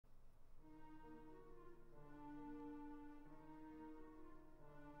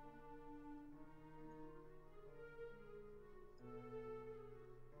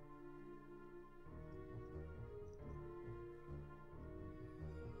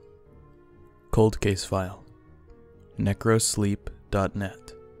Cold Case File,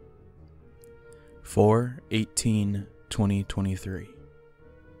 necrosleep.net, 4/18/2023.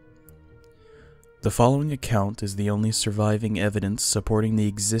 The following account is the only surviving evidence supporting the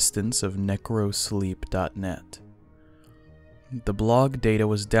existence of necrosleep.net. The blog data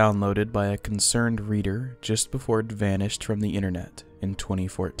was downloaded by a concerned reader just before it vanished from the internet in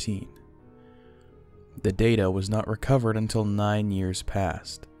 2014. The data was not recovered until 9 years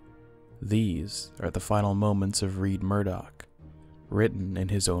passed. These are the final moments of Reed Murdoch, written in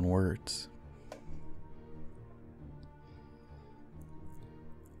his own words.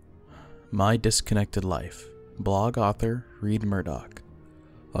 My Disconnected Life, blog author Reed Murdoch,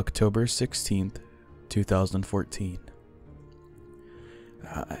 October 16th, 2014.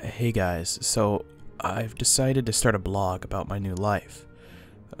 Hey guys, so I've decided to start a blog about my new life.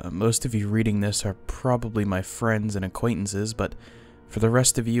 Most of you reading this are probably my friends and acquaintances, but for the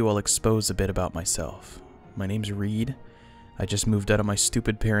rest of you, I'll expose a bit about myself. My name's Reed. I just moved out of my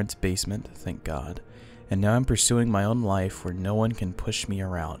stupid parents' basement, thank God, and now I'm pursuing my own life where no one can push me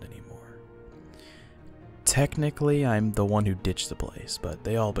around anymore. Technically, I'm the one who ditched the place, but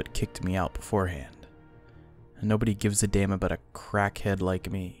they all but kicked me out beforehand. And nobody gives a damn about a crackhead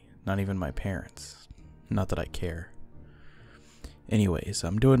like me, not even my parents. Not that I care. Anyways,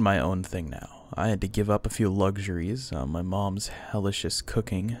 I'm doing my own thing now. I had to give up a few luxuries. My mom's hellicious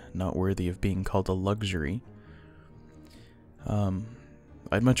cooking, not worthy of being called a luxury.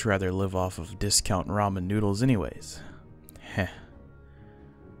 I'd much rather live off of discount ramen noodles anyways. Heh.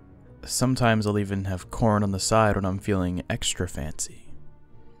 Sometimes I'll even have corn on the side when I'm feeling extra fancy.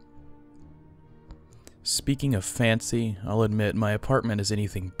 Speaking of fancy, I'll admit my apartment is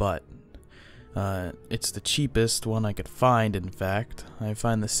anything but. It's the cheapest one I could find, in fact. I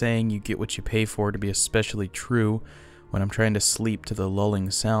find the saying you get what you pay for to be especially true when I'm trying to sleep to the lulling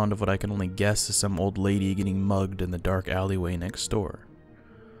sound of what I can only guess is some old lady getting mugged in the dark alleyway next door.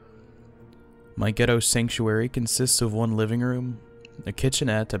 My ghetto sanctuary consists of one living room, a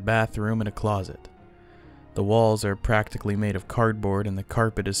kitchenette, a bathroom, and a closet. The walls are practically made of cardboard and the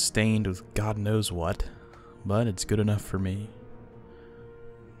carpet is stained with God knows what, but it's good enough for me.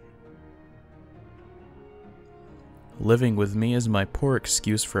 Living with me is my poor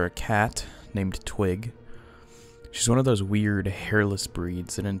excuse for a cat named Twig. She's one of those weird, hairless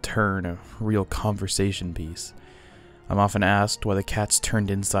breeds, and in turn, a real conversation piece. I'm often asked why the cat's turned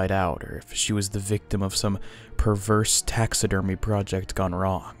inside out, or if she was the victim of some perverse taxidermy project gone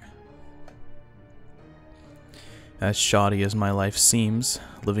wrong. As shoddy as my life seems,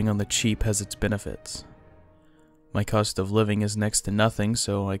 living on the cheap has its benefits. My cost of living is next to nothing,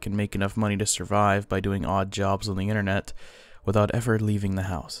 so I can make enough money to survive by doing odd jobs on the internet without ever leaving the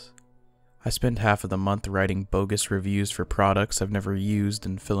house. I spend half of the month writing bogus reviews for products I've never used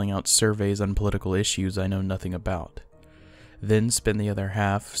and filling out surveys on political issues I know nothing about. Then spend the other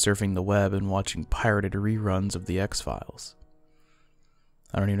half surfing the web and watching pirated reruns of The X-Files.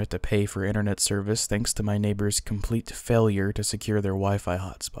 I don't even have to pay for internet service thanks to my neighbor's complete failure to secure their Wi-Fi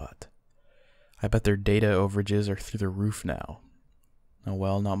hotspot. I bet their data overages are through the roof now. Oh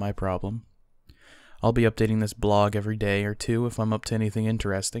well, not my problem. I'll be updating this blog every day or two if I'm up to anything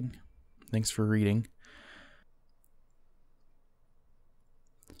interesting. Thanks for reading.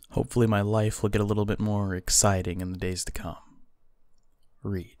 Hopefully my life will get a little bit more exciting in the days to come.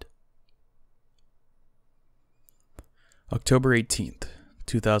 Read. October 18th,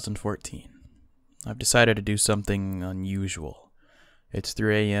 2014. I've decided to do something unusual. It's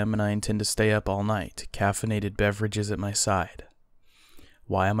 3 a.m. and I intend to stay up all night, caffeinated beverages at my side.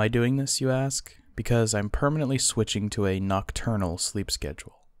 Why am I doing this, you ask? Because I'm permanently switching to a nocturnal sleep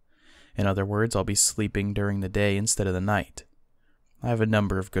schedule. In other words, I'll be sleeping during the day instead of the night. I have a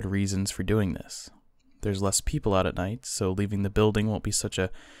number of good reasons for doing this. There's less people out at night, so leaving the building won't be such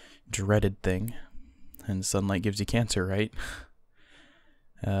a dreaded thing. And sunlight gives you cancer, right?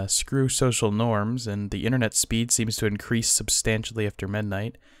 Screw social norms, and the internet speed seems to increase substantially after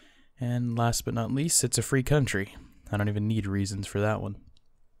midnight. And last but not least, it's a free country. I don't even need reasons for that one.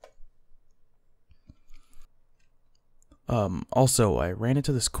 Also, I ran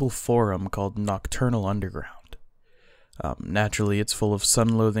into this cool forum called Nocturnal Underground. Naturally, it's full of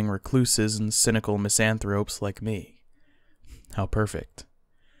sun-loathing recluses and cynical misanthropes like me. How perfect.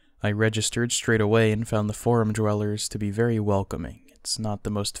 I registered straight away and found the forum dwellers to be very welcoming. It's not the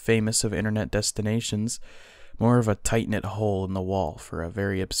most famous of internet destinations, more of a tight-knit hole in the wall for a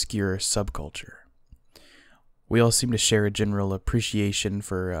very obscure subculture. We all seem to share a general appreciation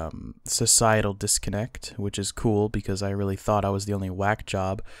for societal disconnect, which is cool because I really thought I was the only whack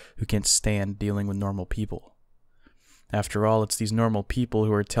job who can't stand dealing with normal people. After all, it's these normal people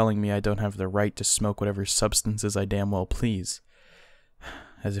who are telling me I don't have the right to smoke whatever substances I damn well please.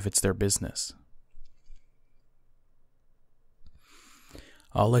 As if it's their business.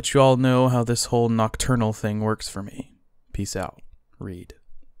 I'll let you all know how this whole nocturnal thing works for me. Peace out. Read.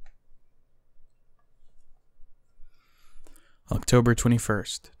 October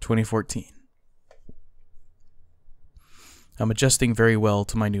 21st, 2014. I'm adjusting very well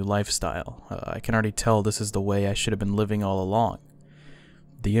to my new lifestyle. I can already tell this is the way I should have been living all along.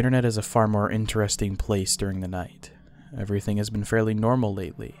 The internet is a far more interesting place during the night. Everything has been fairly normal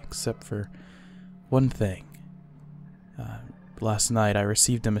lately, except for one thing. Last night I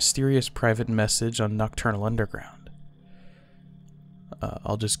received a mysterious private message on Nocturnal Underground.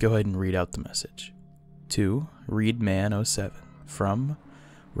 I'll just go ahead and read out the message. To Readman07 from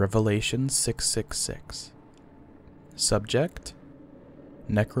Revelation 666. Subject,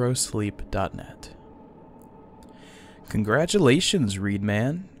 necrosleep.net. Congratulations,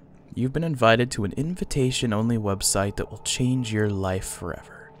 Readman. You've been invited to an invitation-only website that will change your life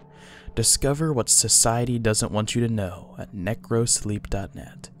forever. Discover what society doesn't want you to know at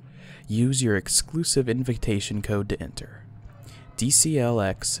necrosleep.net. Use your exclusive invitation code to enter.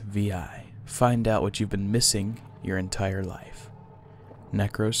 DCLXVI. Find out what you've been missing your entire life.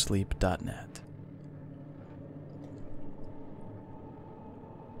 necrosleep.net.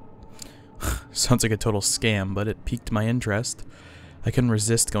 Sounds like a total scam, but it piqued my interest. I couldn't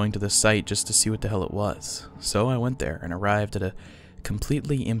resist going to the site just to see what the hell it was. So I went there and arrived at a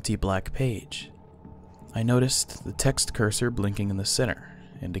completely empty black page. I noticed the text cursor blinking in the center,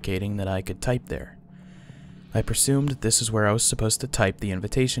 indicating that I could type there. I presumed this is where I was supposed to type the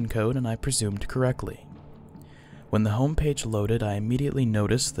invitation code, and I presumed correctly. When the home page loaded, I immediately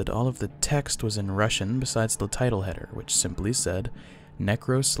noticed that all of the text was in Russian besides the title header, which simply said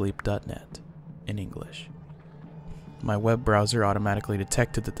necrosleep.net in English. My web browser automatically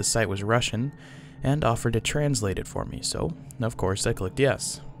detected that the site was Russian and offered to translate it for me, so of course I clicked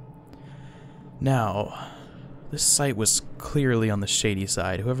yes. Now, this site was clearly on the shady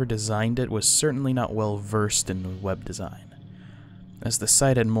side. Whoever designed it was certainly not well versed in web design, as the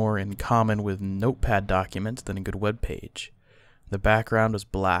site had more in common with Notepad document than a good web page. The background was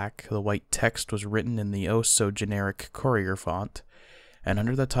black, the white text was written in the oh-so-generic Courier font, and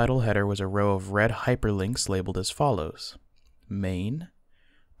under the title header was a row of red hyperlinks labeled as follows: Main,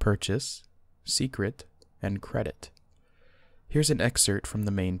 Purchase, Secret, and Credit. Here's an excerpt from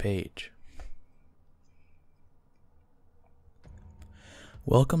the main page.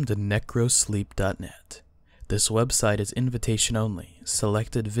 Welcome to necrosleep.net. This website is invitation only.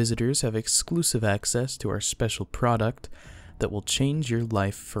 Selected visitors have exclusive access to our special product that will change your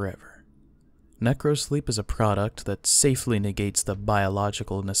life forever. Necrosleep is a product that safely negates the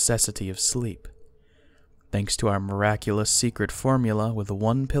biological necessity of sleep. Thanks to our miraculous secret formula, with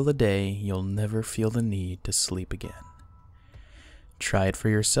 1 pill a day, you'll never feel the need to sleep again. Try it for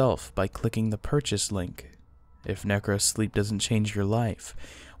yourself by clicking the purchase link. If Necrosleep doesn't change your life,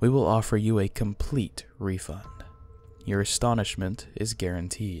 we will offer you a complete refund. Your astonishment is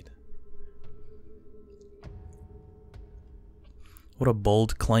guaranteed. What a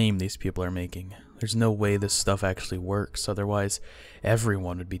bold claim these people are making. There's no way this stuff actually works, otherwise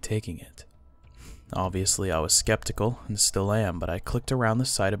everyone would be taking it. Obviously I was skeptical, and still am, but I clicked around the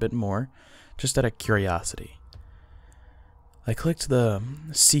site a bit more, just out of curiosity. I clicked the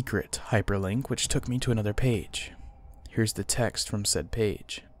secret hyperlink, which took me to another page. Here's the text from said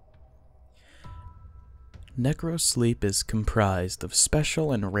page. Necrosleep is comprised of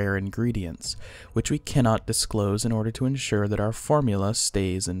special and rare ingredients, which we cannot disclose in order to ensure that our formula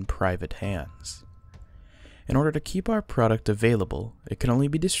stays in private hands. In order to keep our product available, it can only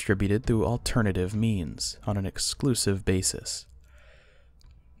be distributed through alternative means, on an exclusive basis.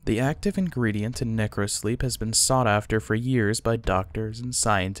 The active ingredient in Necrosleep has been sought after for years by doctors and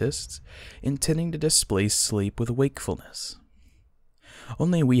scientists, intending to displace sleep with wakefulness.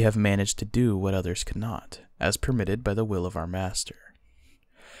 Only we have managed to do what others cannot, as permitted by the will of our master.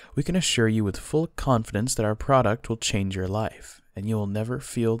 We can assure you with full confidence that our product will change your life, and you will never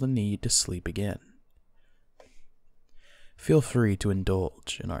feel the need to sleep again. Feel free to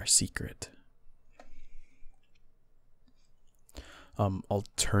indulge in our secret.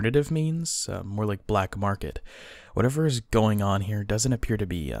 Alternative means? More like black market. Whatever is going on here doesn't appear to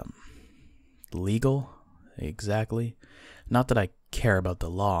be, legal, exactly. Not that I care about the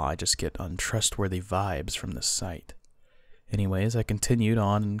law, I just get untrustworthy vibes from this site. Anyways, I continued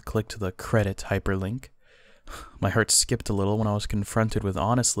on and clicked the credit hyperlink. My heart skipped a little when I was confronted with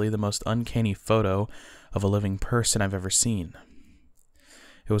honestly the most uncanny photo of a living person I've ever seen.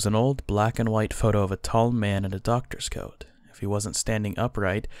 It It was an old black and white photo of a tall man in a doctor's coat. If he wasn't standing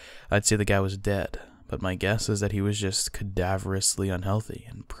upright, I'd say the guy was dead, but my guess is that he was just cadaverously unhealthy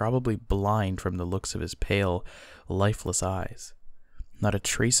and probably blind from the looks of his pale, lifeless eyes. Not a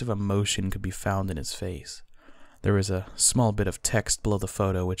trace of emotion could be found in his face. There was a small bit of text below the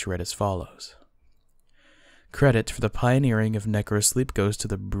photo which read as follows. Credit for the pioneering of necrosleep goes to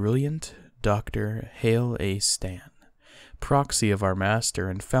the brilliant Dr. Hale A. Stan, proxy of our master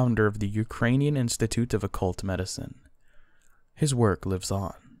and founder of the Ukrainian Institute of Occult Medicine. His work lives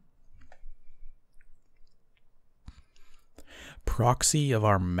on. Proxy of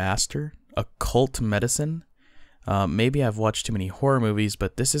our master? Occult medicine? Maybe I've watched too many horror movies,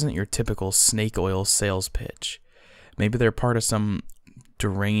 but this isn't your typical snake oil sales pitch. Maybe they're part of some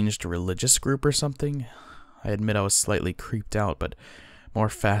deranged religious group or something? I admit I was slightly creeped out, but more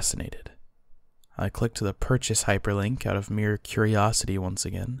fascinated. I clicked to the purchase hyperlink out of mere curiosity once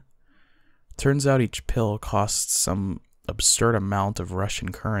again. Turns out each pill costs some absurd amount of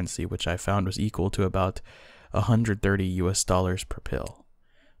Russian currency, which I found was equal to about $130 per pill.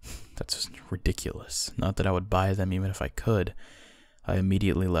 That's ridiculous. Not that I would buy them even if I could. I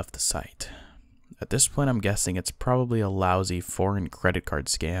immediately left the site. At this point, I'm guessing it's probably a lousy foreign credit card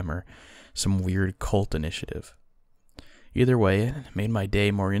scam or some weird cult initiative. Either way, it made my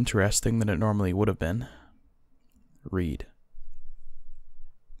day more interesting than it normally would have been. Read.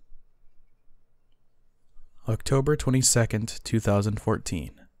 October 22nd,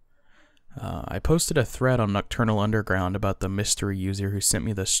 2014. I posted a thread on Nocturnal Underground about the mystery user who sent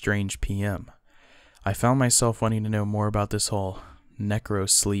me the strange PM. I found myself wanting to know more about this whole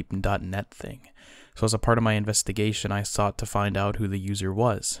necrosleep.net thing, so as a part of my investigation I sought to find out who the user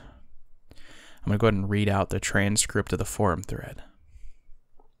was. I'm going to go ahead and read out the transcript of the forum thread.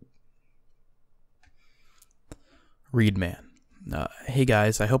 Readman. Hey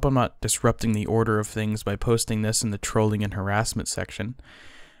guys, I hope I'm not disrupting the order of things by posting this in the trolling and harassment section.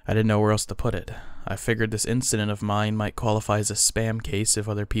 I didn't know where else to put it. I figured this incident of mine might qualify as a spam case if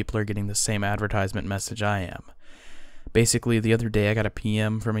other people are getting the same advertisement message I am. Basically, the other day I got a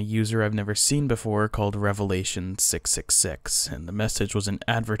PM from a user I've never seen before called Revelation666, and the message was an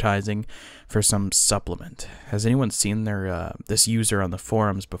advertising for some supplement. Has anyone seen this user on the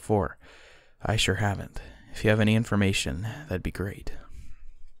forums before? I sure haven't. If you have any information, that'd be great.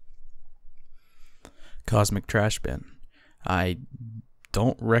 Cosmic Trash Bin. I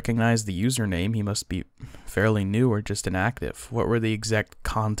don't recognize the username. He must be fairly new or just inactive. What were the exact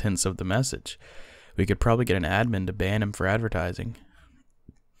contents of the message? We could probably get an admin to ban him for advertising.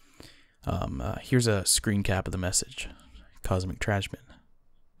 Here's a screen cap of the message. Cosmic Trash Bin.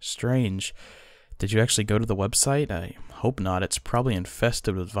 Strange. Did you actually go to the website? I hope not. It's probably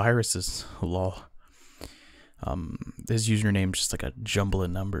infested with viruses. Lol. His username's just like a jumble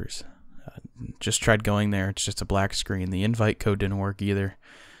of numbers. Just tried going there. It's just a black screen. The invite code didn't work either.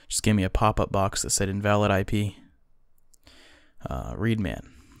 Just gave me a pop-up box that said invalid IP.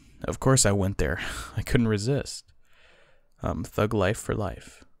 Readman. Of course I went there. I couldn't resist. Thug life for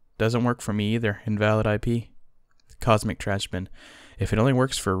life. Doesn't work for me either. Invalid IP. Cosmic Trash Bin. If it only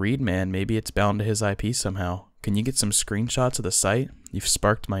works for Readman, maybe it's bound to his IP somehow. Can you get some screenshots of the site? You've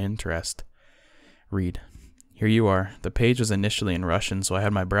sparked my interest. Read. Here you are. The page was initially in Russian, so I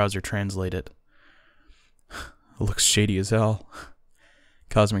had my browser translate it. Looks shady as hell.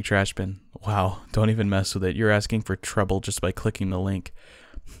 Cosmic Trash Bin. Wow, don't even mess with it. You're asking for trouble just by clicking the link.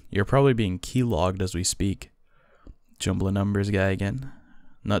 You're probably being keylogged as we speak. Jumble of numbers guy again.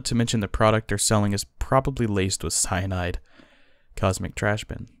 Not to mention the product they're selling is probably laced with cyanide. Cosmic Trash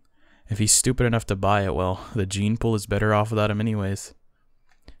Bin. If he's stupid enough to buy it, well, the gene pool is better off without him anyways.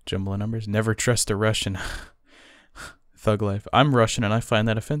 Jumble of numbers. Never trust a Russian. Thug life. I'm Russian and I find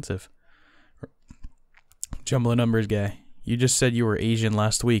that offensive. Jumble of numbers guy. You just said you were Asian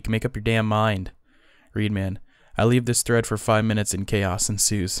last week. Make up your damn mind. Readman. I leave this thread for 5 minutes and chaos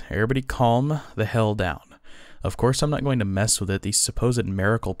ensues. Everybody calm the hell down. Of course I'm not going to mess with it. These supposed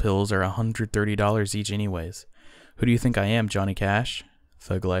miracle pills are $130 each anyways. Who do you think I am, Johnny Cash?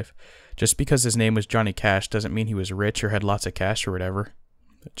 Thug life. Just because his name was Johnny Cash doesn't mean he was rich or had lots of cash or whatever.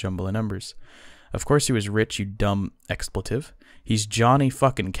 Jumble of numbers. Of course he was rich, you dumb expletive. He's Johnny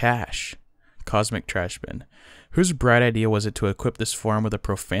fucking Cash. Cosmic Trash Bin. Whose bright idea was it to equip this forum with a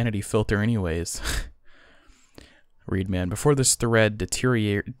profanity filter anyways? Readman. Before this thread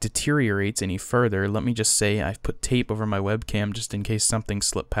deteriorates any further, let me just say I've put tape over my webcam just in case something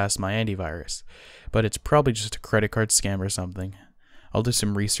slipped past my antivirus. But it's probably just a credit card scam or something. I'll do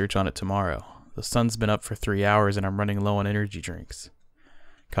some research on it tomorrow. The sun's been up for 3 hours and I'm running low on energy drinks.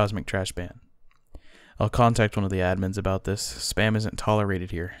 Cosmic Trash Bin. I'll contact one of the admins about this. Spam isn't tolerated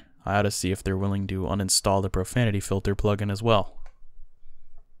here. I ought to see if they're willing to uninstall the profanity filter plugin as well.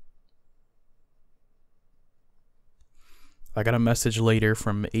 I got a message later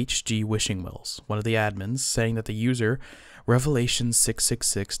from HG Wishing Wells, one of the admins, saying that the user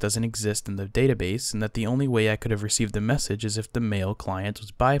Revelation666 doesn't exist in the database and that the only way I could have received the message is if the mail client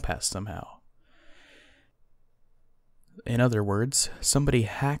was bypassed somehow. In other words, somebody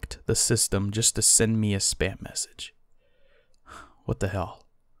hacked the system just to send me a spam message. What the hell?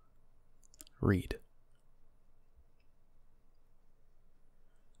 Read.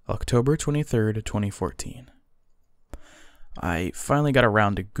 October 23rd, 2014. I finally got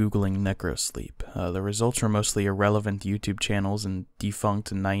around to Googling necrosleep. The results were mostly irrelevant YouTube channels and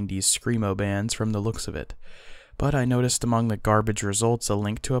defunct 90s screamo bands from the looks of it. But I noticed among the garbage results a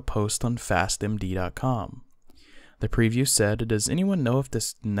link to a post on fastmd.com. The preview said, "Does anyone know if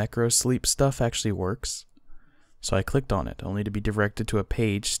this necrosleep stuff actually works?" So I clicked on it, only to be directed to a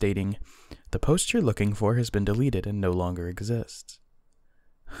page stating, "The post you're looking for has been deleted and no longer exists."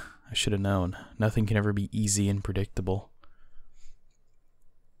 I should have known. Nothing can ever be easy and predictable.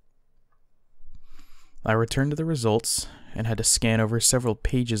 I returned to the results and had to scan over several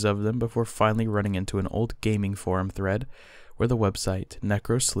pages of them before finally running into an old gaming forum thread where the website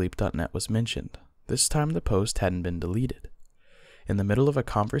necrosleep.net was mentioned. This time the post hadn't been deleted. In the middle of a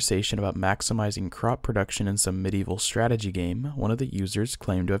conversation about maximizing crop production in some medieval strategy game, one of the users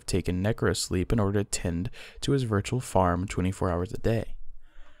claimed to have taken necrosleep in order to tend to his virtual farm 24 hours a day.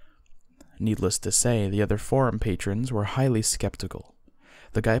 Needless to say, the other forum patrons were highly skeptical.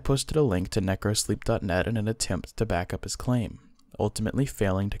 The guy posted a link to necrosleep.net in an attempt to back up his claim, ultimately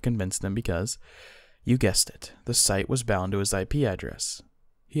failing to convince them because, you guessed it, the site was bound to his IP address.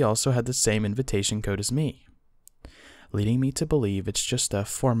 He also had the same invitation code as me, leading me to believe it's just a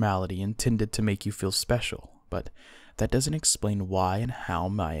formality intended to make you feel special, but that doesn't explain why and how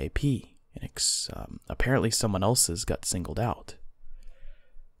my IP, and apparently someone else's, got singled out.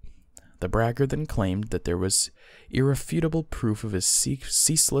 The bragger then claimed that there was irrefutable proof of his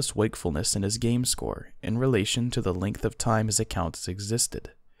ceaseless wakefulness in his game score in relation to the length of time his account has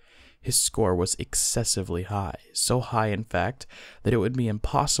existed. His score was excessively high, so high in fact that it would be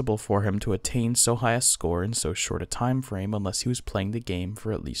impossible for him to attain so high a score in so short a time frame unless he was playing the game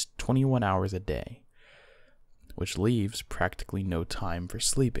for at least 21 hours a day, which leaves practically no time for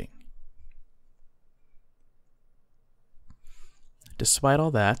sleeping. Despite all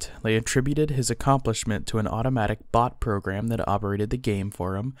that, they attributed his accomplishment to an automatic bot program that operated the game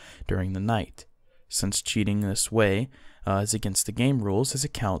for him during the night. Since cheating this way is against the game rules, his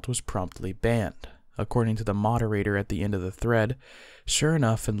account was promptly banned. According to the moderator at the end of the thread, sure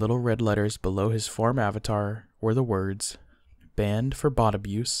enough, in little red letters below his form avatar were the words, "Banned for bot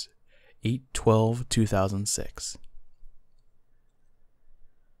abuse, 8/12/2006.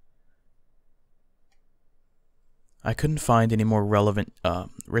 I couldn't find any more relevant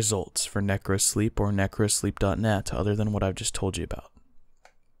results for necrosleep or necrosleep.net other than what I've just told you about.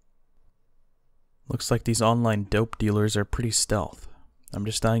 Looks like these online dope dealers are pretty stealth. I'm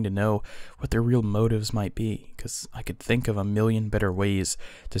just dying to know what their real motives might be, because I could think of a million better ways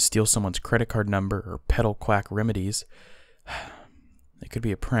to steal someone's credit card number or peddle quack remedies. It could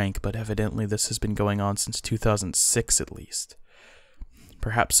be a prank, but evidently this has been going on since 2006 at least.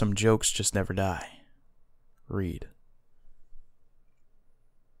 Perhaps some jokes just never die. Read.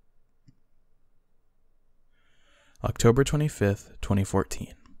 October 25th,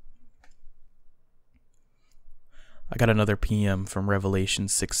 2014. I got another PM from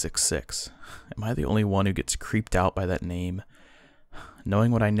Revelation666. Am I the only one who gets creeped out by that name?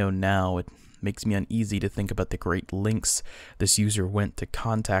 Knowing what I know now, it makes me uneasy to think about the great lengths this user went to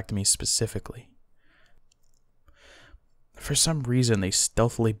contact me specifically. For some reason, they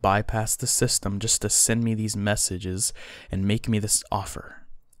stealthily bypassed the system just to send me these messages and make me this offer.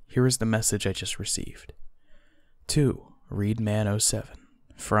 Here is the message I just received. To Readman07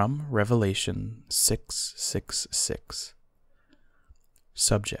 from Revelation666.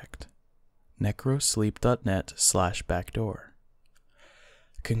 Subject: necrosleep.net/backdoor.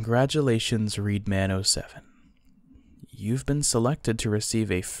 Congratulations, Readman07. You've been selected to receive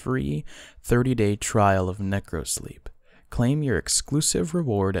a free 30-day trial of necrosleep. Claim your exclusive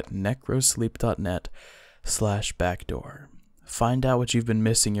reward at necrosleep.net/backdoor. Find out what you've been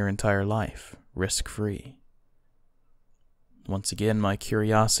missing your entire life, risk-free. Once again, my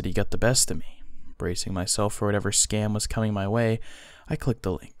curiosity got the best of me. Bracing myself for whatever scam was coming my way, I clicked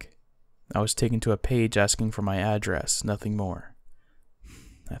the link. I was taken to a page asking for my address, nothing more.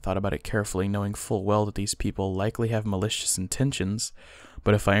 I thought about it carefully, knowing full well that these people likely have malicious intentions,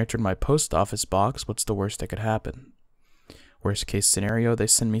 but if I entered my post office box, what's the worst that could happen? Worst case scenario, they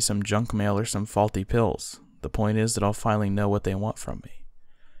send me some junk mail or some faulty pills. The point is that I'll finally know what they want from me.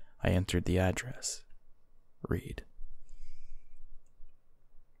 I entered the address. Read.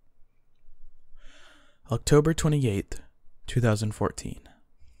 October 28th, 2014.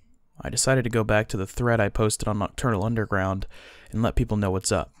 I decided to go back to the thread I posted on Nocturnal Underground and let people know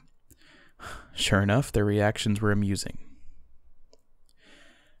what's up. Sure enough, their reactions were amusing.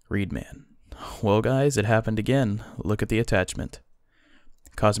 Readman. Well, guys, it happened again. Look at the attachment.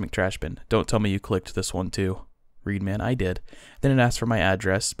 Cosmic Trashbin. Don't tell me you clicked this one too. Readman. I did. Then it asked for my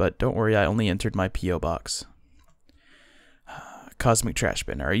address, but don't worry, I only entered my P.O. box. Cosmic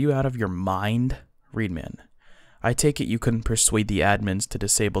Trashbin. Are you out of your mind? Readman. I take it you couldn't persuade the admins to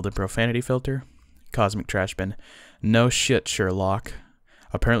disable the profanity filter? Cosmic Trashbin. No shit, Sherlock.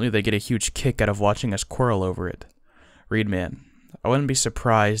 Apparently they get a huge kick out of watching us quarrel over it. Readman. I wouldn't be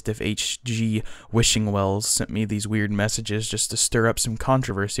surprised if H.G. Wishingwells sent me these weird messages just to stir up some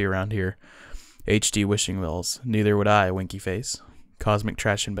controversy around here. H.G. Wishingwells. Neither would I, winky face. Cosmic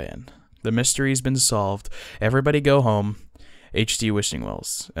Trash and Ban. The mystery's been solved. Everybody go home. H.G.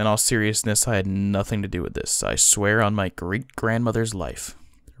 Wishingwells. In all seriousness, I had nothing to do with this. I swear on my great-grandmother's life.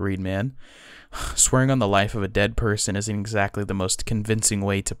 Readman. Swearing on the life of a dead person isn't exactly the most convincing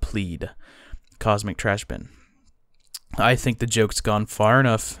way to plead. Cosmic Trashbin. I think the joke's gone far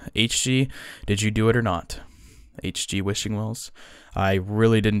enough. HG, did you do it or not? HG Wishingwells. I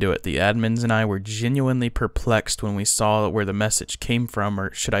really didn't do it. The admins and I were genuinely perplexed when we saw where the message came from,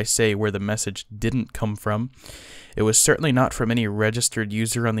 or should I say where the message didn't come from. It was certainly not from any registered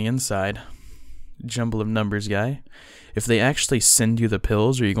user on the inside. Jumble of numbers guy. If they actually send you the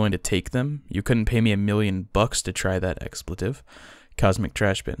pills, are you going to take them? You couldn't pay me $1 million to try that expletive. Cosmic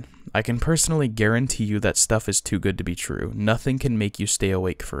Trashbin. I can personally guarantee you that stuff is too good to be true. Nothing can make you stay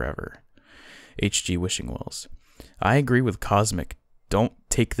awake forever. H.G. Wishingwells. I agree with Cosmic. Don't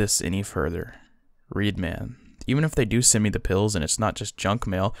take this any further. Readman. Even if they do send me the pills and it's not just junk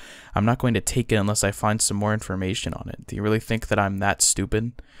mail, I'm not going to take it unless I find some more information on it. Do you really think that I'm that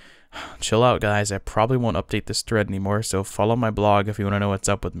stupid? Chill out, guys. I probably won't update this thread anymore, so follow my blog if you want to know what's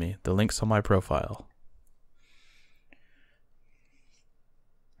up with me. The link's on my profile.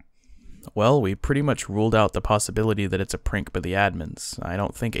 Well, we pretty much ruled out the possibility that it's a prank by the admins. I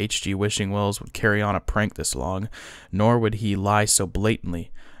don't think H.G. Wishingwells would carry on a prank this long, nor would he lie so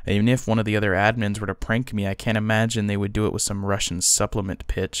blatantly. Even if one of the other admins were to prank me, I can't imagine they would do it with some Russian supplement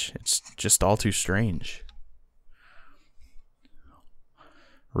pitch. It's just all too strange.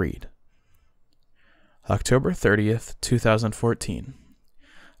 Read. October 30th, 2014.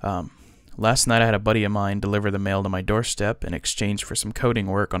 Last night I had a buddy of mine deliver the mail to my doorstep in exchange for some coding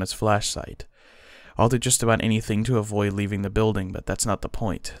work on his Flash site. I'll do just about anything to avoid leaving the building, but that's not the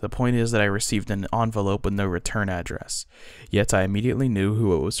point. The point is that I received an envelope with no return address, yet I immediately knew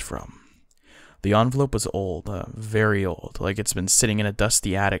who it was from. The envelope was old, very old, like it's been sitting in a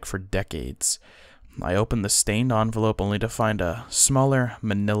dusty attic for decades. I opened the stained envelope only to find a smaller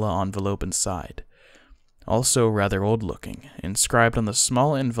manila envelope inside. Also rather old-looking. Inscribed on the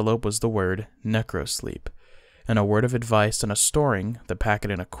small envelope was the word necrosleep, and a word of advice on storing the packet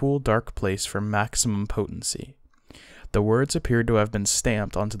in a cool, dark place for maximum potency. The words appeared to have been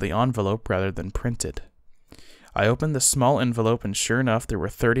stamped onto the envelope rather than printed. I opened the small envelope, and sure enough, there were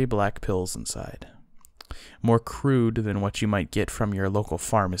 30 black pills inside. More crude than what you might get from your local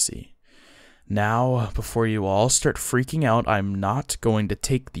pharmacy. Now, before you all start freaking out, I'm not going to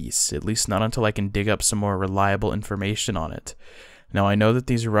take these, at least not until I can dig up some more reliable information on it. Now, I know that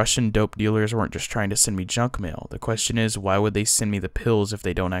these Russian dope dealers weren't just trying to send me junk mail. The question is, why would they send me the pills if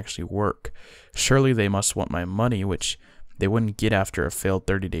they don't actually work? Surely they must want my money, which they wouldn't get after a failed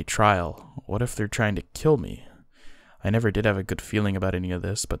 30-day trial. What if they're trying to kill me? I never did have a good feeling about any of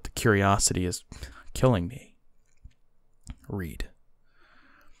this, but the curiosity is killing me. Read.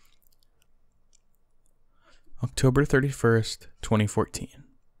 October 31st, 2014.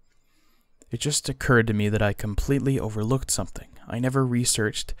 It just occurred to me that I completely overlooked something. I never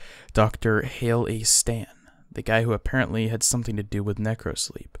researched Dr. Hale A. Stan, the guy who apparently had something to do with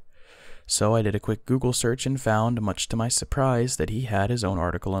necrosleep. So I did a quick Google search and found, much to my surprise, that he had his own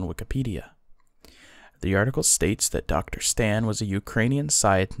article on Wikipedia. The article states that Dr. Stan was a Ukrainian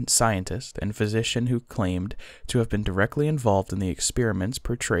scientist and physician who claimed to have been directly involved in the experiments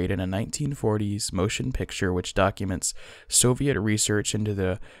portrayed in a 1940s motion picture which documents Soviet research into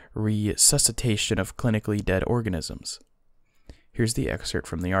the resuscitation of clinically dead organisms. Here's the excerpt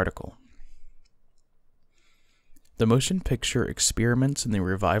from the article. The motion picture Experiments in the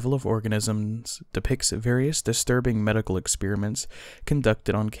Revival of Organisms depicts various disturbing medical experiments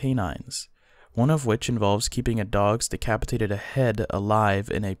conducted on canines, one of which involves keeping a dog's decapitated head alive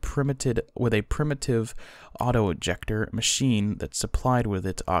with a primitive auto-ejector machine that's supplied with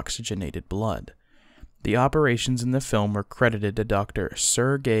its oxygenated blood. The operations in the film were credited to Dr.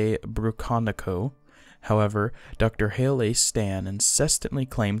 Sergei Brukhaniko. However, Dr. Hale A. Stan insistently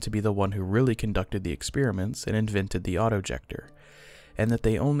claimed to be the one who really conducted the experiments and invented the auto-ejector, and that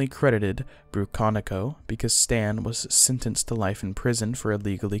they only credited Brukhaniko because Stan was sentenced to life in prison for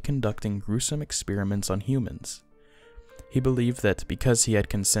illegally conducting gruesome experiments on humans. He believed that because he had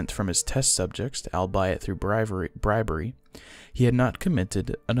consent from his test subjects, albeit through bribery, he had not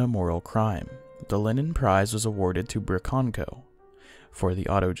committed an immoral crime. The Lenin Prize was awarded to Brukhaniko for the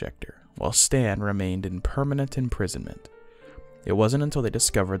auto-ejector, while Stan remained in permanent imprisonment. It wasn't until they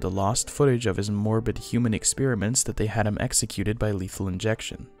discovered the lost footage of his morbid human experiments that they had him executed by lethal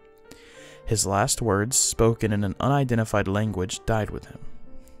injection. His last words, spoken in an unidentified language, died with him.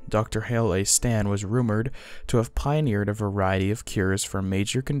 Dr. Hale A. Stan was rumored to have pioneered a variety of cures for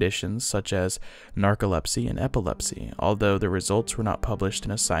major conditions such as narcolepsy and epilepsy, although the results were not published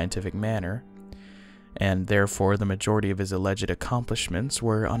in a scientific manner, and therefore the majority of his alleged accomplishments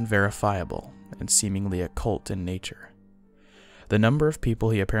were unverifiable and seemingly occult in nature. The number of people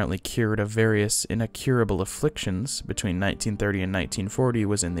he apparently cured of various incurable afflictions between 1930 and 1940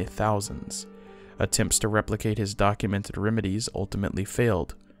 was in the thousands. Attempts to replicate his documented remedies ultimately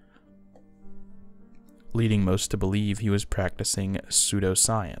failed, leading most to believe he was practicing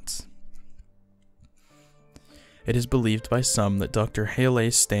pseudoscience. It is believed by some that Dr. Hale A.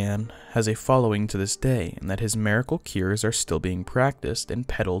 Stan has a following to this day, and that his miracle cures are still being practiced and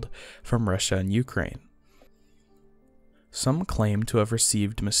peddled from Russia and Ukraine. Some claim to have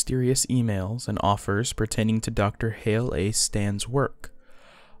received mysterious emails and offers pertaining to Dr. Hale A. Stan's work.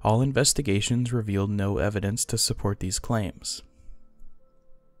 All investigations revealed no evidence to support these claims.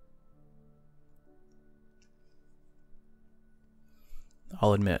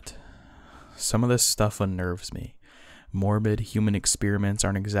 I'll admit, some of this stuff unnerves me. Morbid human experiments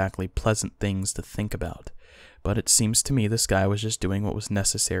aren't exactly pleasant things to think about, but it seems to me this guy was just doing what was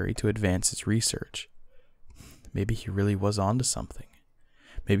necessary to advance his research. Maybe he really was onto something.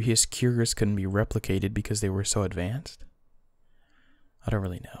 Maybe his cures couldn't be replicated because they were so advanced. I don't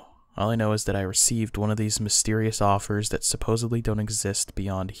really know. All I know is that I received one of these mysterious offers that supposedly don't exist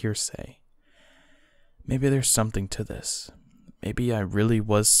beyond hearsay. Maybe there's something to this. Maybe I really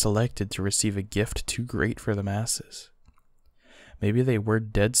was selected to receive a gift too great for the masses. Maybe they were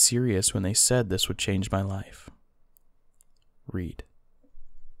dead serious when they said this would change my life. Read.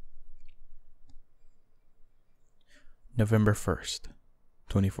 November 1st,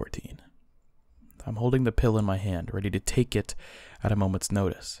 2014. I'm holding the pill in my hand, ready to take it at a moment's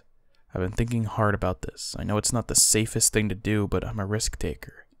notice. I've been thinking hard about this. I know it's not the safest thing to do, but I'm a risk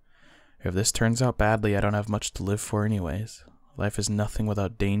taker. If this turns out badly, I don't have much to live for anyways. Life is nothing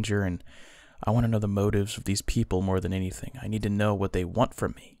without danger, and I want to know the motives of these people more than anything. I need to know what they want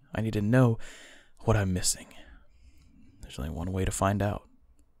from me. I need to know what I'm missing. There's only one way to find out.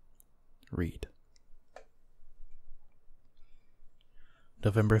 Read.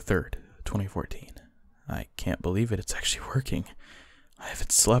 November 3rd, 2014. I can't believe it. It's actually working. I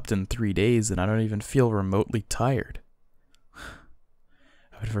haven't slept in 3 days, and I don't even feel remotely tired.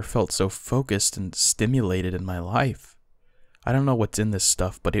 I've never felt so focused and stimulated in my life. I don't know what's in this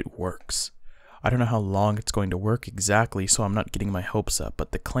stuff, but it works. I don't know how long it's going to work exactly, so I'm not getting my hopes up,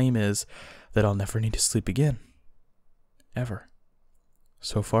 but the claim is that I'll never need to sleep again. Ever.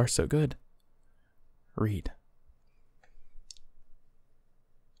 So far, so good. Read.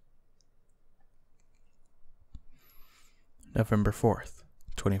 November 4th,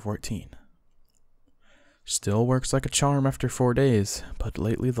 2014. Still works like a charm after 4 days, but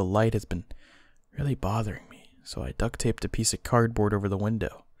lately the light has been really bothering me, so I duct taped a piece of cardboard over the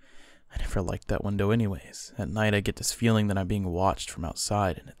window. I never liked that window anyways. At night I get this feeling that I'm being watched from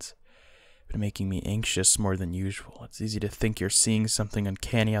outside, and it's been making me anxious more than usual. It's easy to think you're seeing something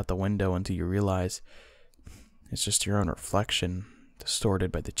uncanny out the window until you realize it's just your own reflection,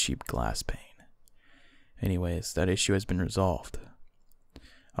 distorted by the cheap glass pane. Anyways, that issue has been resolved.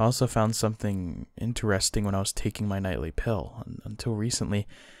 I also found something interesting when I was taking my nightly pill. Until recently,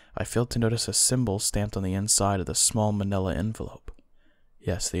 I failed to notice a symbol stamped on the inside of the small manila envelope.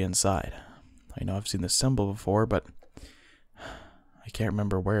 Yes, the inside. I know I've seen the symbol before, but I can't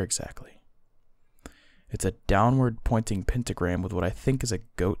remember where exactly. It's a downward-pointing pentagram with what I think is a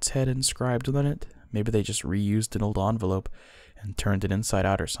goat's head inscribed on it. Maybe they just reused an old envelope and turned it inside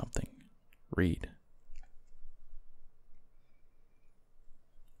out or something. Read.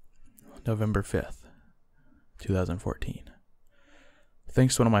 November 5th, 2014.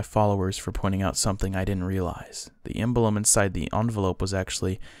 Thanks to one of my followers for pointing out something I didn't realize. The emblem inside the envelope was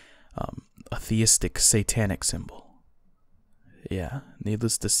actually a theistic satanic symbol. Yeah,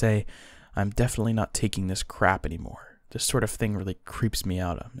 needless to say, I'm definitely not taking this crap anymore. This sort of thing really creeps me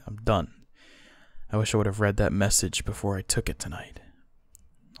out. I'm done. I wish I would have read that message before I took it tonight.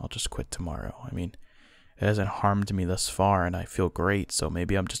 I'll just quit tomorrow. I mean, it hasn't harmed me thus far, and I feel great, so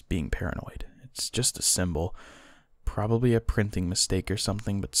maybe I'm just being paranoid. It's just a symbol. Probably a printing mistake or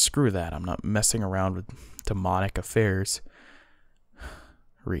something, but screw that. I'm not messing around with demonic affairs.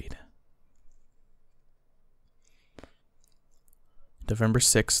 Read. November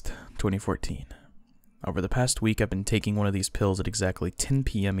 6th, 2014. Over the past week, I've been taking one of these pills at exactly 10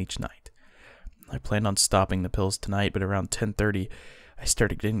 p.m. each night. I planned on stopping the pills tonight, but around 10:30, I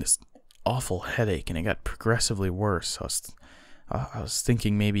started getting this awful headache, and it got progressively worse. I was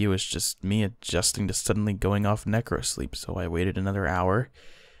thinking maybe it was just me adjusting to suddenly going off necro sleep, so I waited another hour,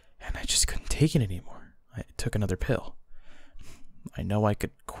 and I just couldn't take it anymore. I took another pill. I know I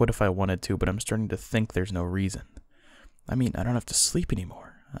could quit if I wanted to, but I'm starting to think there's no reason. I mean, I don't have to sleep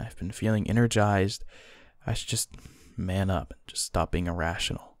anymore. I've been feeling energized. I should just man up and just stop being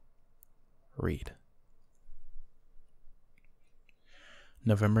irrational. Read.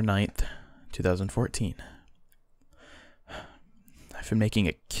 November 9th, 2014. I've been making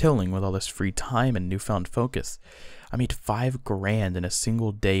a killing with all this free time and newfound focus. I made $5,000 in a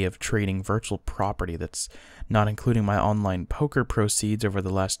single day of trading virtual property. That's not including my online poker proceeds over the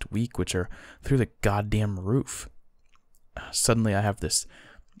last week, which are through the goddamn roof. Suddenly I have this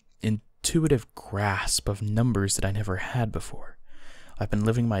intuitive grasp of numbers that I never had before. I've been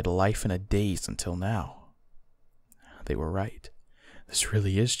living my life in a daze until now. They were right. This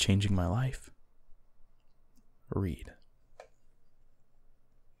really is changing my life. Read.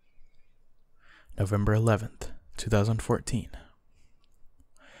 November 11th, 2014.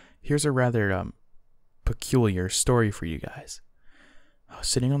 Here's a rather peculiar story for you guys. I was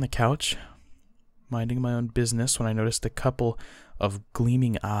sitting on the couch, minding my own business, when I noticed a couple of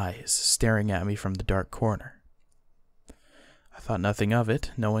gleaming eyes staring at me from the dark corner. I thought nothing of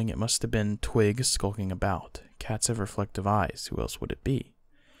it, knowing it must have been Twig skulking about. Cats have reflective eyes. Who else would it be?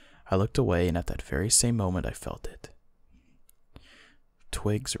 I looked away, and at that very same moment I felt it.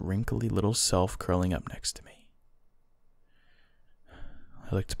 Twig's wrinkly little self curling up next to me.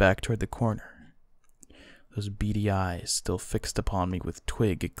 I looked back toward the corner. Those beady eyes still fixed upon me with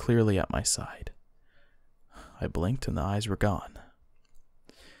Twig clearly at my side. I blinked and the eyes were gone.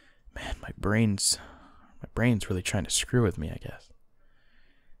 Man, my brain's really trying to screw with me, I guess.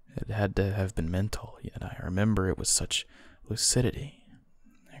 It had to have been mental, yet I remember it was such lucidity.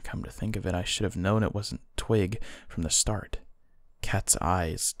 Come to think of it, I should have known it wasn't Twig from the start. Cat's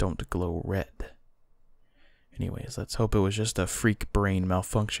eyes don't glow red. Anyways, let's hope it was just a freak brain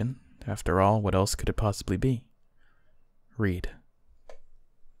malfunction. After all, what else could it possibly be? Read.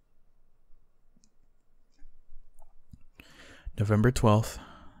 November 12th,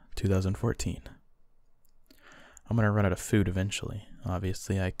 2014. I'm gonna run out of food eventually.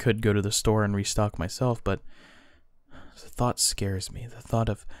 Obviously, I could go to the store and restock myself, but the thought scares me. The thought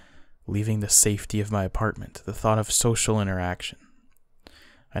of leaving the safety of my apartment. The thought of social interaction.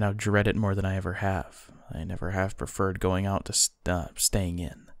 I now dread it more than I ever have. I never have preferred going out to staying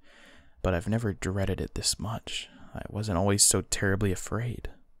in. But I've never dreaded it this much. I wasn't always so terribly afraid.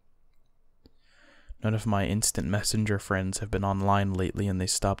 None of my instant messenger friends have been online lately, and they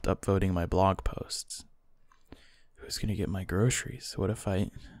stopped upvoting my blog posts. Who's gonna get my groceries? What if I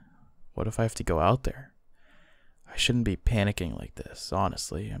have to go out there? I shouldn't be panicking like this,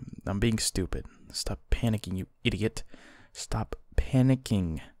 honestly. I'm being stupid. Stop panicking, you idiot. Stop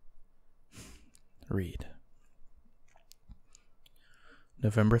panicking. Read.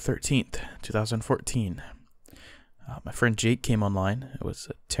 November 13th, 2014. My friend Jake came online. It was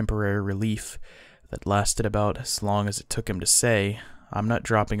a temporary relief that lasted about as long as it took him to say, "I'm not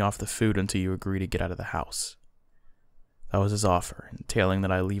dropping off the food until you agree to get out of the house." That was his offer, entailing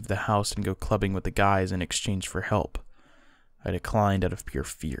that I leave the house and go clubbing with the guys in exchange for help. I declined out of pure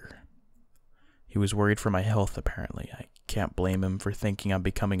fear. He was worried for my health, apparently. I can't blame him for thinking I'm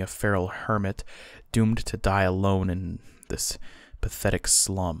becoming a feral hermit, doomed to die alone in this pathetic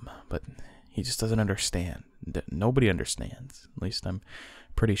slum, but he just doesn't understand. Nobody understands. At least I'm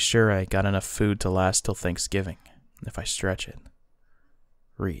pretty sure I got enough food to last till Thanksgiving, if I stretch it.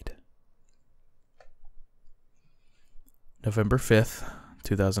 Read. November 5th,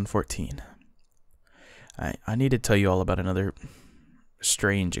 2014. I need to tell you all about another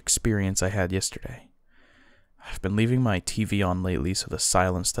strange experience I had yesterday. I've been leaving my TV on lately so the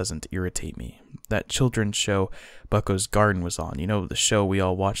silence doesn't irritate me. That children's show, Bucko's Garden, was on. You know, the show we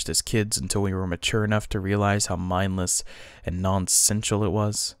all watched as kids until we were mature enough to realize how mindless and nonsensical it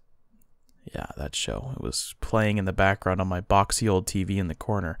was. Yeah, that show. It was playing in the background on my boxy old TV in the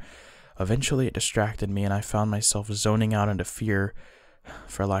corner. Eventually it distracted me and I found myself zoning out into fear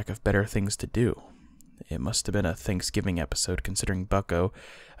for lack of better things to do. It must have been a Thanksgiving episode, considering Bucko,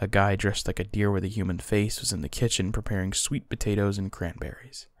 a guy dressed like a deer with a human face, was in the kitchen preparing sweet potatoes and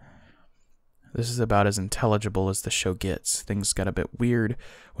cranberries. This is about as intelligible as the show gets. Things got a bit weird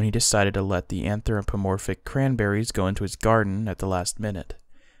when he decided to let the anthropomorphic cranberries go into his garden at the last minute,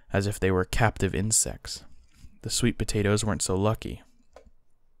 as if they were captive insects. The sweet potatoes weren't so lucky.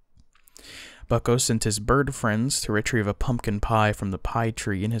 Bucko sent his bird friends to retrieve a pumpkin pie from the pie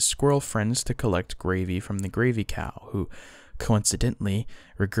tree and his squirrel friends to collect gravy from the gravy cow, who coincidentally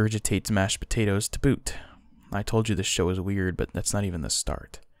regurgitates mashed potatoes to boot. I told you this show was weird, but that's not even the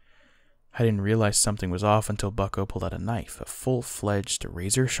start. I didn't realize something was off until Bucko pulled out a knife, a full-fledged,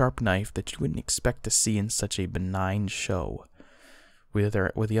 razor-sharp knife that you wouldn't expect to see in such a benign show. With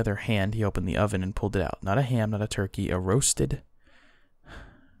the other hand, he opened the oven and pulled it out. Not a ham, not a turkey, a roasted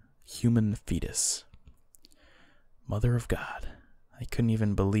human fetus. Mother of God. I couldn't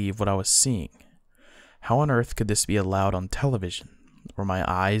even believe what I was seeing. How on earth could this be allowed on television? Were my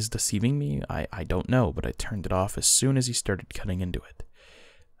eyes deceiving me? I don't know, but I turned it off as soon as he started cutting into it.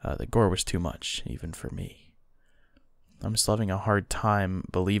 The gore was too much, even for me. I'm still having a hard time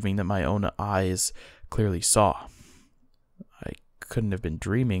believing that my own eyes clearly saw. I couldn't have been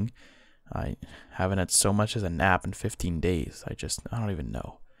dreaming. I haven't had so much as a nap in 15 days. I don't even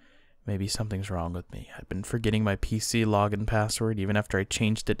know. Maybe something's wrong with me. I've been forgetting my PC login password even after I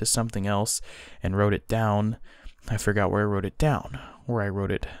changed it to something else and wrote it down. I forgot where I wrote it down. Where I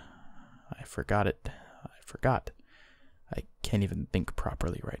wrote it. I forgot it. I forgot. I can't even think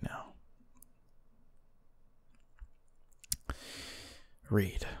properly right now.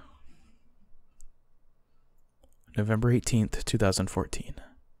 Read. November 18th, 2014.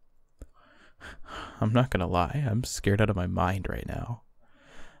 I'm not gonna lie, I'm scared out of my mind right now.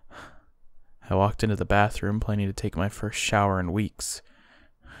 I walked into the bathroom planning to take my first shower in weeks.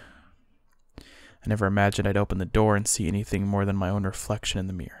 I never imagined I'd open the door and see anything more than my own reflection in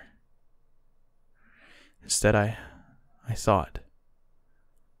the mirror. Instead, I saw it,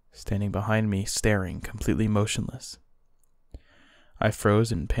 standing behind me, staring, completely motionless. I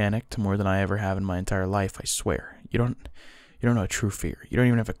froze and panicked more than I ever have in my entire life, I swear. You don't know true fear. You don't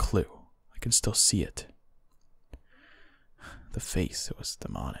even have a clue. I can still see it. The face, it was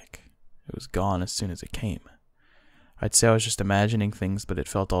demonic. It was gone as soon as it came. I'd say I was just imagining things, but it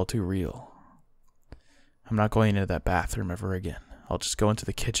felt all too real. I'm not going into that bathroom ever again. I'll just go into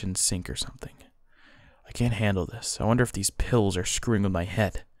the kitchen sink or something. I can't handle this. I wonder if these pills are screwing with my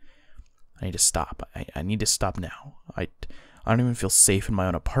head. I need to stop. I need to stop now. I don't even feel safe in my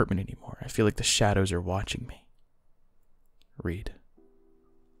own apartment anymore. I feel like the shadows are watching me. Read.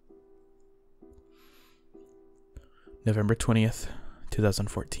 November 20th,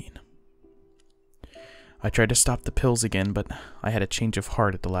 2014. I tried to stop the pills again, but I had a change of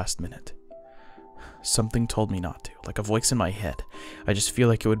heart at the last minute. Something told me not to, like a voice in my head. I just feel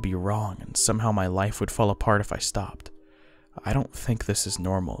like it would be wrong, and somehow my life would fall apart if I stopped. I don't think this is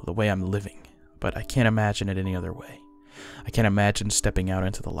normal, the way I'm living, but I can't imagine it any other way. I can't imagine stepping out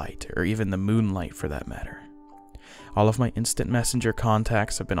into the light, or even the moonlight for that matter. All of my instant messenger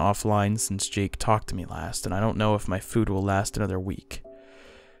contacts have been offline since Jake talked to me last, and I don't know if my food will last another week.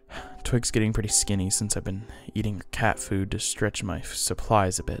 Twig's getting pretty skinny since I've been eating cat food to stretch my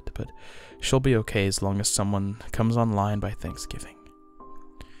supplies a bit, but she'll be okay as long as someone comes online by Thanksgiving.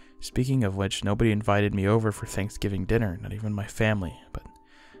 Speaking of which, nobody invited me over for Thanksgiving dinner, not even my family, but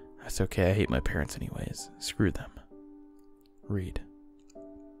that's okay, I hate my parents anyways. Screw them. Read.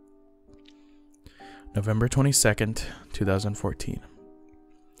 November 22nd, 2014.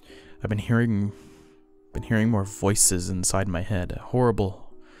 I've been hearing more voices inside my head. Horrible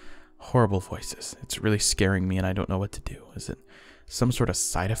voices. It's really scaring me and I don't know what to do. Is it some sort of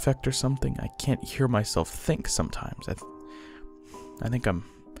side effect or something? I can't hear myself think sometimes. I think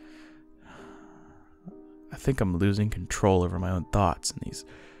I'm losing control over my own thoughts, and these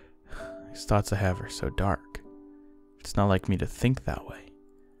thoughts I have are so dark. It's not like me to think that way.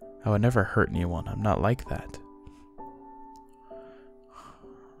 I would never hurt anyone. I'm not like that.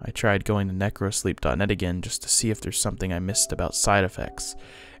 I tried going to necrosleep.net again just to see if there's something I missed about side effects,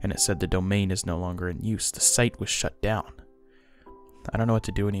 and it said the domain is no longer in use. The site was shut down. I don't know what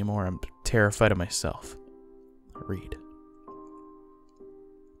to do anymore. I'm terrified of myself. Read.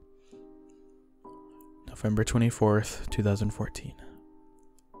 November 24th, 2014.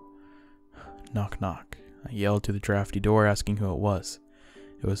 Knock knock. I yelled through the drafty door asking who it was.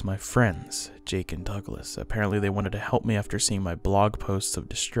 It was my friends, Jake and Douglas. Apparently they wanted to help me after seeing my blog posts of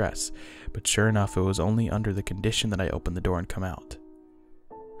distress, but sure enough it was only under the condition that I open the door and come out.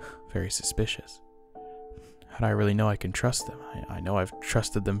 Very suspicious. How do I really know I can trust them? I know I've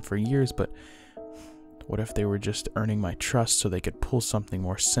trusted them for years, but what if they were just earning my trust so they could pull something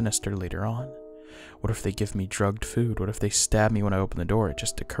more sinister later on? What if they give me drugged food? What if they stab me when I open the door? It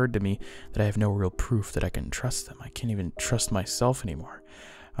just occurred to me that I have no real proof that I can trust them. I can't even trust myself anymore.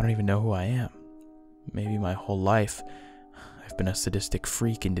 I don't even know who I am. Maybe my whole life I've been a sadistic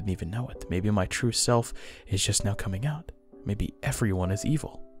freak and didn't even know it. Maybe my true self is just now coming out. Maybe everyone is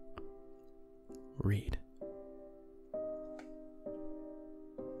evil. Read.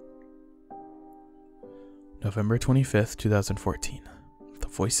 November 25th, 2014. The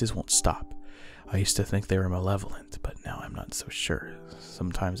voices won't stop. I used to think they were malevolent, but now I'm not so sure.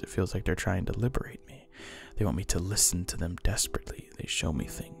 Sometimes it feels like they're trying to liberate me. They want me to listen to them desperately. They show me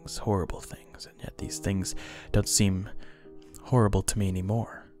things, horrible things, and yet these things don't seem horrible to me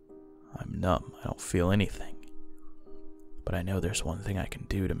anymore. I'm numb. I don't feel anything. But I know there's one thing I can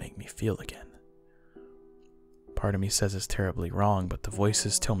do to make me feel again. Part of me says it's terribly wrong, but the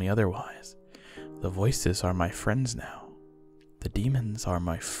voices tell me otherwise. The voices are my friends now. The demons are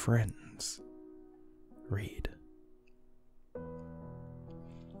my friends. Read.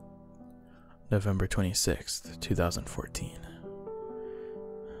 November 26th, 2014.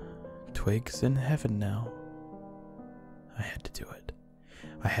 Twigs in heaven now. I had to do it.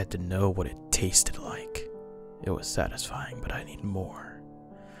 I had to know what it tasted like. It was satisfying, but I need more.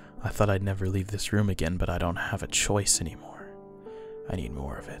 I thought I'd never leave this room again, but I don't have a choice anymore. I need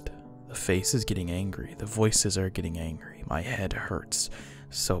more of it. The face is getting angry. The voices are getting angry. My head hurts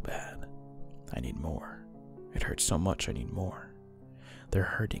so bad. I need more. It hurts so much, I need more. They're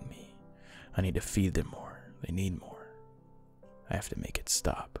hurting me. I need to feed them more. They need more. I have to make it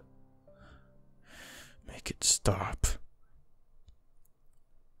stop. Make it stop.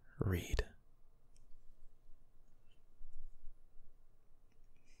 Read.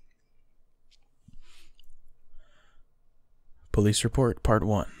 Police Report, Part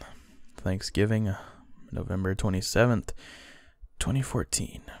 1. Thanksgiving, November 27th,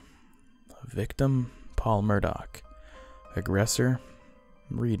 2014. Victim, Paul Murdoch. Aggressor,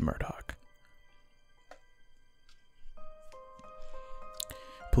 Reed Murdoch.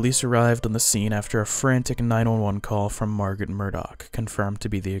 Police arrived on the scene after a frantic 911 call from Margaret Murdoch, confirmed to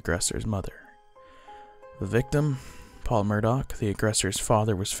be the aggressor's mother. The victim, Paul Murdoch, the aggressor's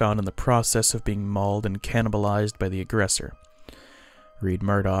father, was found in the process of being mauled and cannibalized by the aggressor. Reed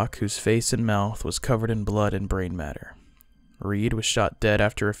Murdoch, whose face and mouth was covered in blood and brain matter. Reed was shot dead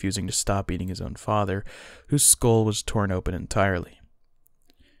after refusing to stop eating his own father, whose skull was torn open entirely.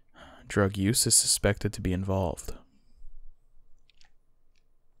 Drug use is suspected to be involved.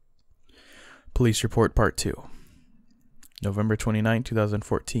 Police Report Part 2. November 29,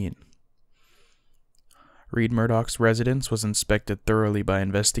 2014. Reed Murdoch's residence was inspected thoroughly by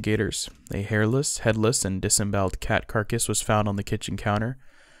investigators. A hairless, headless, and disemboweled cat carcass was found on the kitchen counter.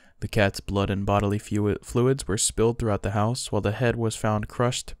 The cat's blood and bodily fluids were spilled throughout the house, while the head was found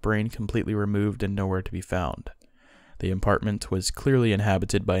crushed, brain completely removed, and nowhere to be found. The apartment was clearly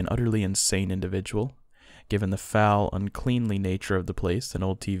inhabited by an utterly insane individual. Given the foul, uncleanly nature of the place, an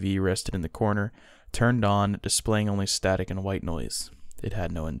old TV rested in the corner, turned on, displaying only static and white noise. It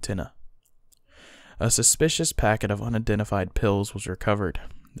had no antenna. A suspicious packet of unidentified pills was recovered.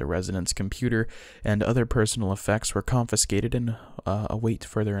 The resident's computer and other personal effects were confiscated and await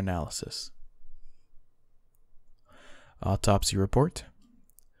further analysis. Autopsy Report.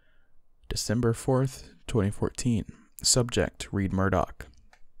 December 4th, 2014. Subject, Reed Murdoch.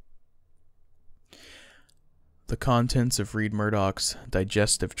 The contents of Reed Murdoch's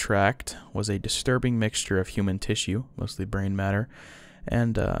digestive tract was a disturbing mixture of human tissue, mostly brain matter,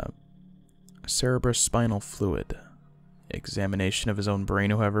 and cerebrospinal fluid. Examination of his own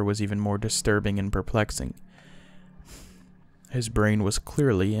brain, however, was even more disturbing and perplexing. His brain was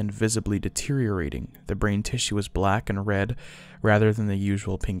clearly and visibly deteriorating. The brain tissue was black and red rather than the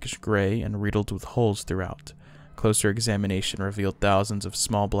usual pinkish gray and riddled with holes throughout. Closer examination revealed thousands of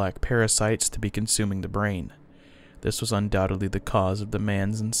small black parasites to be consuming the brain. This was undoubtedly the cause of the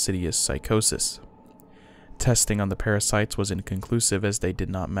man's insidious psychosis. Testing on the parasites was inconclusive as they did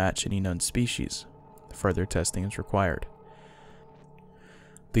not match any known species. Further testing is required.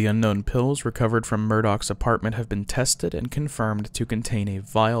 The unknown pills recovered from Murdoch's apartment have been tested and confirmed to contain a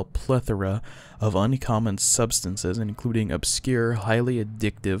vile plethora of uncommon substances, including obscure, highly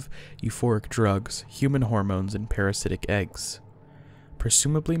addictive, euphoric drugs, human hormones, and parasitic eggs,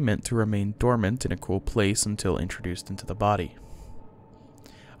 presumably meant to remain dormant in a cool place until introduced into the body,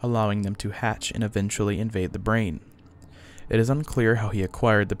 allowing them to hatch and eventually invade the brain. It is unclear how he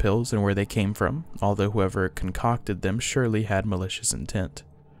acquired the pills and where they came from, although whoever concocted them surely had malicious intent.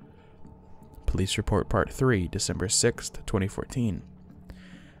 Police Report Part 3, December 6th, 2014.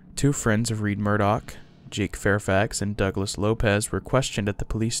 Two friends of Reed Murdoch, Jake Fairfax and Douglas Lopez, were questioned at the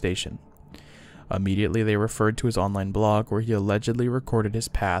police station. Immediately they referred to his online blog where he allegedly recorded his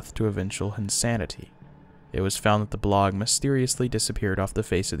path to eventual insanity. It was found that the blog mysteriously disappeared off the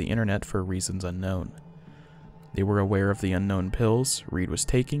face of the internet for reasons unknown. They were aware of the unknown pills Reed was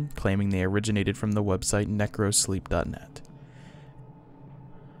taking, claiming they originated from the website necrosleep.net.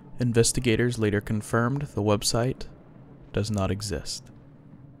 Investigators later confirmed the website does not exist.